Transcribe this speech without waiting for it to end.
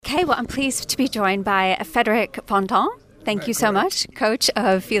Okay, well, I'm pleased to be joined by Frédéric Fontang. Thank you so much, coach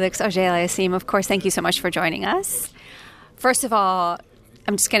of Felix Auger-Aliassime. Of course, thank you so much for joining us. First of all,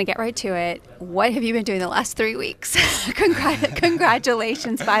 I'm just going to get right to it. What have you been doing the last 3 weeks?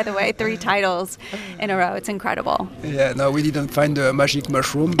 Congratulations, by the way, 3 titles in a row. It's incredible. Yeah, no, we didn't find the magic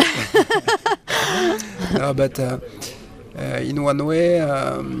mushroom. No, but in one way,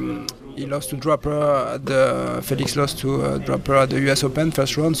 he lost to Draper. Felix lost to Draper at the US Open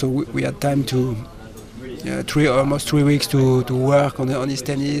first round, so we had time to almost 3 weeks to work on his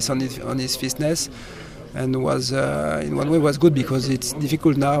tennis, on his fitness. And was in one way was good because it's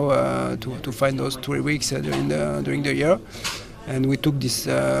difficult now to find those 3 weeks during the year, and we took this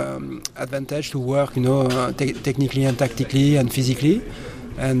advantage to work, technically and tactically and physically,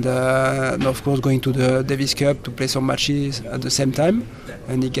 and of course going to the Davis Cup to play some matches at the same time,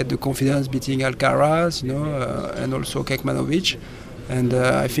 and he get the confidence beating Alcaraz, and also Kekmanovic. And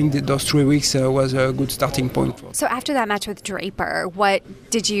I think that those 3 weeks was a good starting point. So after that match with Draper, what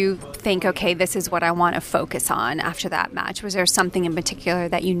did you think, okay, this is what I want to focus on after that match? Was there something in particular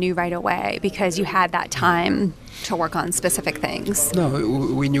that you knew right away because you had that time to work on specific things? No,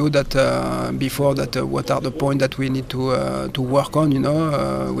 we knew that before that what are the points that we need to work on,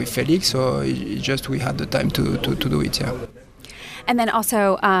 with Felix. So we had the time to do it, yeah. And then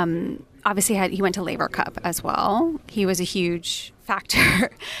also, obviously, he went to Laver Cup as well. He was a huge factor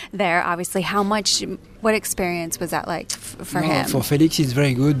there, obviously. What experience was that like for him? For Felix, it's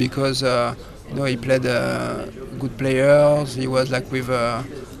very good because he played good players. He was with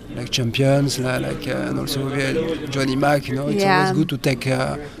champions, and also with Johnny Mack. It's always good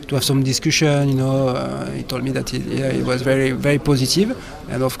to have some discussion. He told me that he was very, very positive,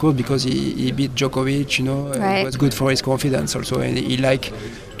 and of course because he beat Djokovic, it was good for his confidence also, and he liked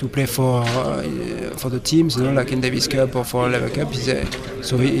to play for the teams, like in Davis Cup or for Laver Cup.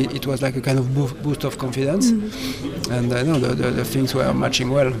 So it was like a kind of boost of confidence, and the things were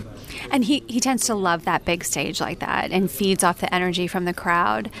matching well. And he tends to love that big stage like that and feeds off the energy from the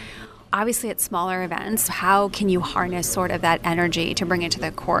crowd. Obviously, at smaller events, how can you harness sort of that energy to bring it to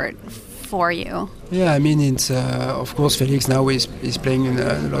the court for you? Yeah, I mean, it's of course Felix now is playing in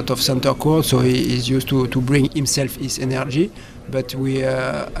a lot of center court, so he is used to bring himself his energy. But we,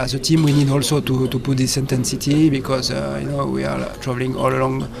 as a team, we need also to put this intensity because we are traveling all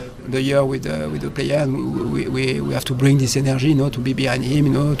along the year with the player, and we have to bring this energy, to be behind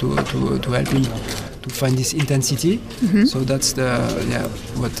him, to help him to find this intensity. Mm-hmm. So that's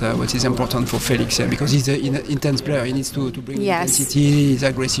what is important for Felix, because he's an intense player. He needs to bring intensity. He's an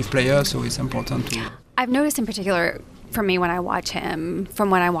aggressive player, so it's important to. I've noticed in particular, for me, when I watch him, from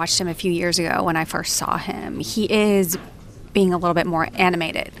when I watched him a few years ago when I first saw him, he is being a little bit more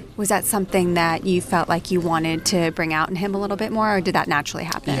animated. Was that something that you felt like you wanted to bring out in him a little bit more, or did that naturally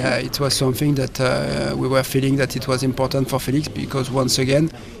happen? Yeah, it was something that we were feeling that it was important for Felix because once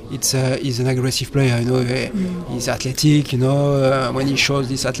again, he's an aggressive player. He's athletic. When he shows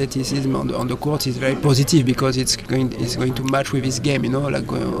this athleticism on the court, he's very positive because it's going to match with his game.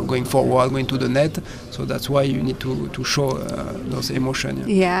 Going forward, going to the net. So that's why you need to show those emotions.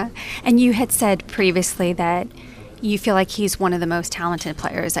 Yeah, and you had said previously that you feel like he's one of the most talented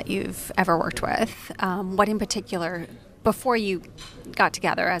players that you've ever worked with. What in particular, before you got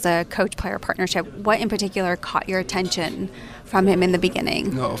together as a coach-player partnership, what in particular caught your attention from him in the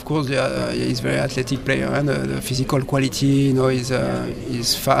beginning? No, of course, he's a very athletic player, and the physical quality,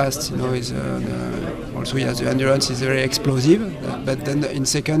 he's fast, also he has the endurance, he's very explosive. But then in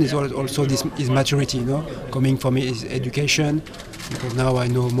second is also his maturity, coming from his education, because now I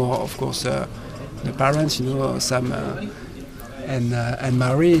know more, of course, the parents, Sam and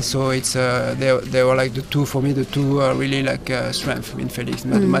Marie. So it's they were like the two really strength in Felix,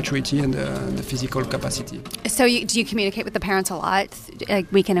 the maturity and the physical capacity. So do you communicate with the parents a lot,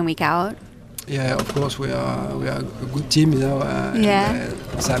 like week in and week out? Yeah, of course we are a good team,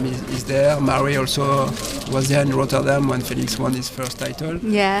 Sam is there. Marie also was there in Rotterdam when Felix won his first title.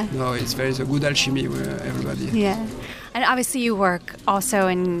 Yeah. No, there's a good alchemy with everybody. Yeah, and obviously you work also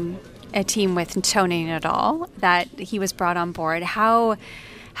in a team with Tony Nadal, that he was brought on board. How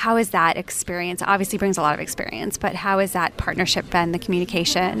is that experience? Obviously brings a lot of experience, but how has that partnership been, the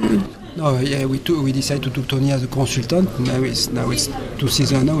communication? No, yeah, we decided to do Tony as a consultant. Now it's 2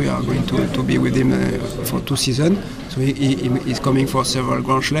 seasons. Now we are going to be with him for 2 seasons. So he's coming for several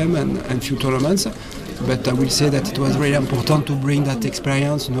Grand Slam and few tournaments. But I will say that it was really important to bring that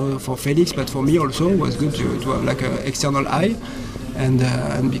experience, for Felix, but for me also it was good to have like an external eye.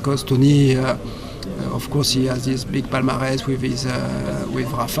 And because Tony, of course, he has this big palmarès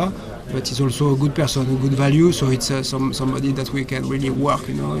with Rafa, but he's also a good person, a good value. So it's somebody that we can really work,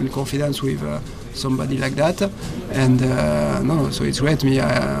 in confidence with somebody like that. And so it's great.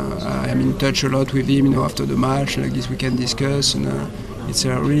 I am in touch a lot with him, after the match. Like this, we can discuss, and it's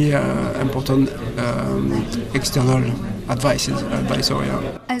a really important external advisor.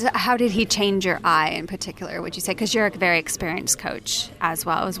 Yeah. And so how did he change your eye in particular, would you say? Because you're a very experienced coach as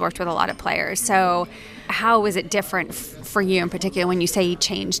well, has worked with a lot of players. So how was it different for you in particular when you say he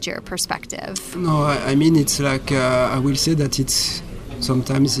changed your perspective? No, I mean, it's like, I will say that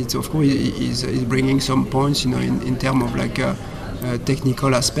sometimes it's, of course, is bringing some points, in terms of like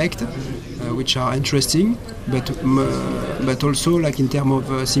technical aspect, which are interesting, but also like in terms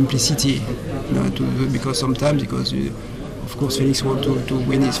of simplicity, because of course Felix wants to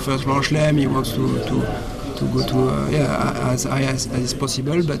win his first Grand Slam. He wants to go to as high as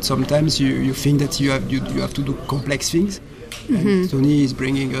possible, but sometimes you think that you have to do complex things. Mm-hmm. And Tony is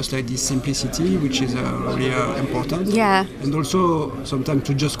bringing us like this simplicity, which is really important. Yeah. And also sometimes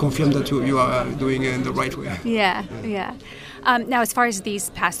to just confirm that you are doing it in the right way. Yeah. Now, as far as these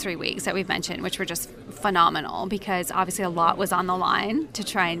past 3 weeks that we've mentioned, which were just phenomenal, because obviously a lot was on the line to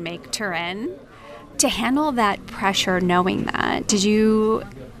try and make Turin. To handle that pressure, knowing that, did you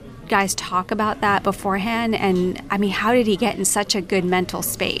guys talk about that beforehand? And I mean, how did he get in such a good mental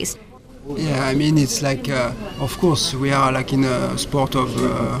space? Yeah, I mean, it's like, of course, we are like in a sport of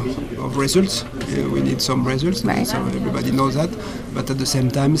results. We need some results, right. So everybody knows that. But at the same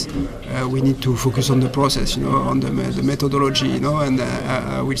time, we need to focus on the process, on the methodology, and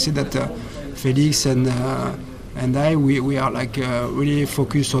I will say that Felix and I, we are like really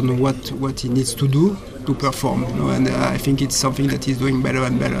focused on what he needs to do to perform, and I think it's something that he's doing better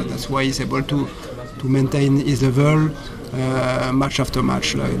and better. That's why he's able to maintain his level match after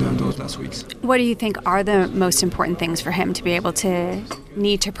match, like those last weeks. What do you think are the most important things for him to be able to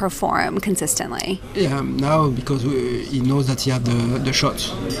need to perform consistently? Yeah, now because he knows that he has the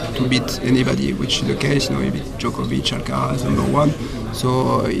shots to beat anybody, which is the case. He beat Djokovic, Alcaraz, #1.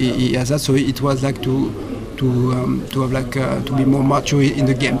 So he has that. So it was like to have like to be more mature in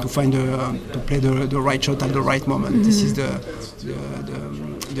the game, to find to play the right shot at the right moment. Mm-hmm. This is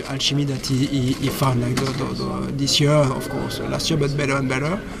the alchemy that he found like this year, of course, last year, but better and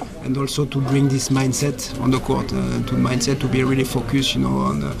better, and also to bring this mindset on the court, to be really focused,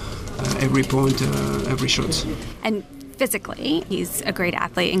 on every point, every shot. And physically, he's a great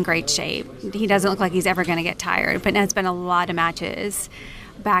athlete, in great shape. He doesn't look like he's ever going to get tired, but it's been a lot of matches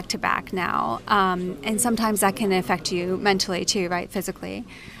back to back now, and sometimes that can affect you mentally too, right? Physically.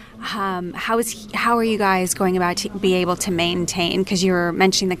 How are you guys going about to be able to maintain? Because you were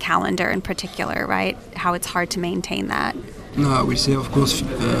mentioning the calendar in particular, right? How it's hard to maintain that. No, I will say, of course,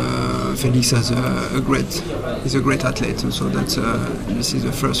 Felix is a great athlete, so that's this is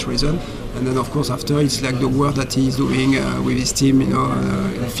the first reason. And then, of course, after it's like the work that he's doing with his team,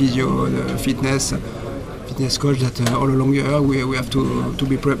 the physio, the fitness coach, that all along the year we have to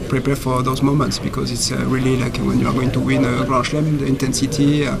be prepared for those moments, because it's really like when you are going to win a Grand Slam, the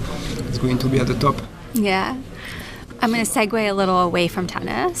intensity is going to be at the top. Yeah. I'm going to segue a little away from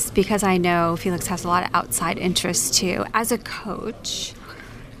tennis, because I know Felix has a lot of outside interests too. As a coach,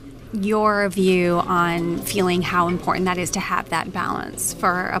 your view on feeling how important that is to have that balance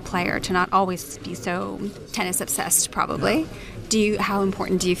for a player, to not always be so tennis obsessed, probably. How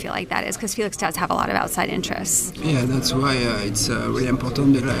important do you feel like that is? Because Felix does have a lot of outside interests. Yeah, that's why it's really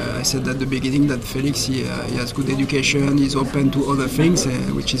important. I said at the beginning that Felix, he has good education, he's open to other things,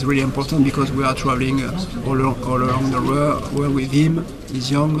 which is really important, because we are traveling all around the world with him. He's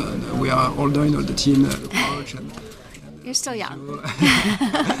young, we are older, the team, the coach. You're still young.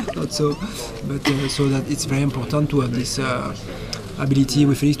 Not so, but so that it's very important to have this ability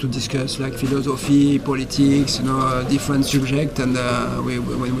with Felix to discuss like philosophy, politics, different subjects, and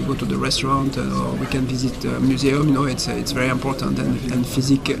when we go to the restaurant or we can visit a museum, it's very important, and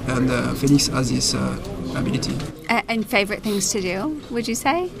Felix has this ability. And favorite things to do, would you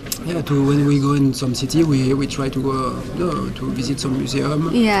say? Yeah, when we go in some city, we try to go to visit some museum.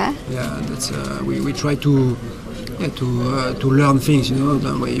 Yeah. Yeah, that's we try to learn things,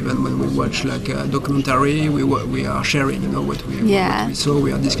 even when we watch like a documentary, we are sharing, what we saw,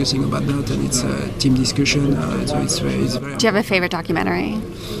 we are discussing about that, and it's a team discussion, so it's very. Do you have a favorite documentary?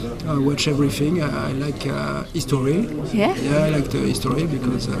 I watch everything. I like history. Yeah? Yeah, I like the history,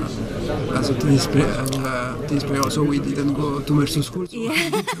 because as a tennis player also, we didn't go too much to school, so yeah. I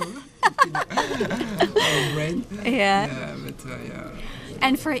need to our brain. Yeah. Yeah.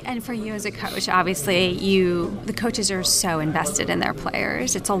 And for you as a coach, obviously, the coaches are so invested in their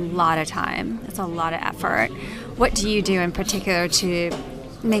players. It's a lot of time. It's a lot of effort. What do you do in particular to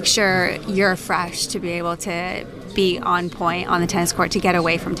make sure you're fresh to be able to be on point on the tennis court to get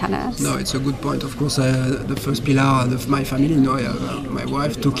away from tennis? No, it's a good point. Of course, the first pillar of my family, I have my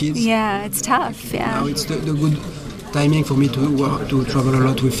wife, 2 kids. Yeah, it's tough. Yeah. Now it's the good timing for me to travel a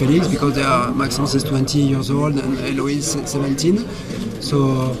lot with Felix, because Maxence is 20 years old and Eloise is 17.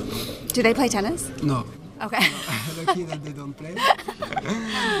 So. Do they play tennis? No. Okay. Lucky that they don't play.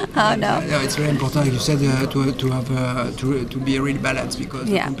 Oh no. Yeah, it's very important, like you said, to be really balanced, because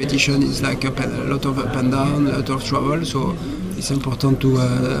the competition is like a lot of up and down, a lot of travel. So it's important to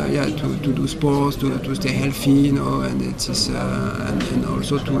do sports, to stay healthy, and it is and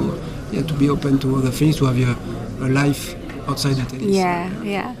also to be open to other things, to have a life outside the tennis.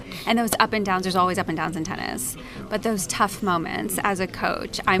 Yeah. And those up and downs, there's always up and downs in tennis. But those tough moments, as a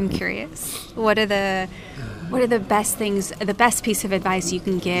coach, I'm curious. What are the best things, the best piece of advice you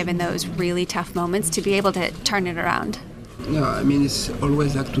can give in those really tough moments to be able to turn it around? No, I mean, it's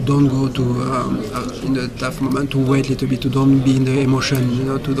always like to don't go to in the tough moment, to wait a little bit, to don't be in the emotion,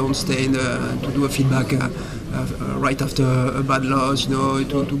 to don't stay to do a feedback right after a bad loss, to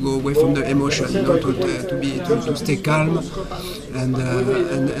go away from the emotion, to stay calm and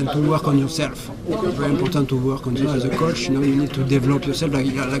to work on yourself. It's very important to work on yourself as a coach. You need to develop yourself like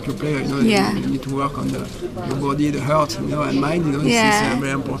your player. You need to work on your body, the heart, and mind. It's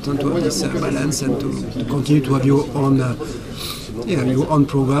very important to have this balance and to continue to have your own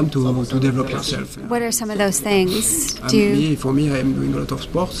program to develop yourself. What are some of those things? For me, I am doing a lot of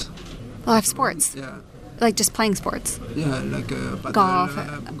sports. A lot of sports? Yeah. Like just playing sports? Yeah, like paddle, golf.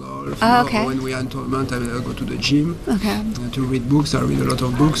 Oh, okay. When we are in tournament, I go to the gym to read books. I read a lot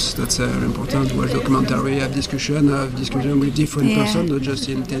of books. That's important. Watch documentary, have discussion with different persons, not just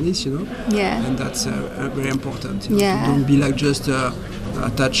in tennis, Yeah. And that's very important. Don't be like just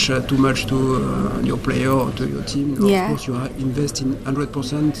attached too much to your player or to your team. Of course, you invest in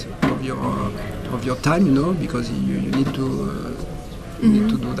 100% of your time, because you need to. Need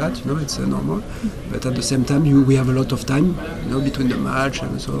to do that, it's normal. But at the same time, we have a lot of time, between the match,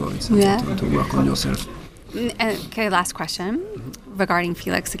 and so it's important to work on yourself. Okay, last question regarding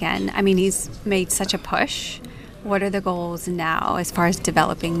Felix again. I mean, he's made such a push. What are the goals now as far as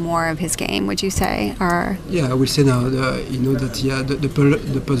developing more of his game, would you say? Yeah, I will say now, that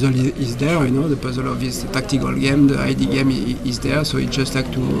the puzzle is there, the puzzle of his tactical game, the ID game is there, so it's just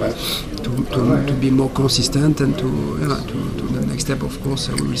like to be more consistent and to the next step, of course,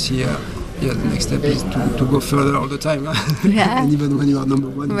 we will see. The next step is to go further all the time, and even when you are number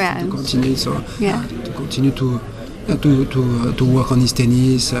one, to continue. So to continue to work on his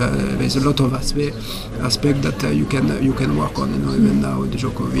tennis. There's a lot of aspect that you can work on. Even now,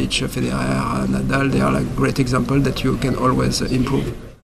 Djokovic, Federer, Nadal, they are like great examples that you can always improve.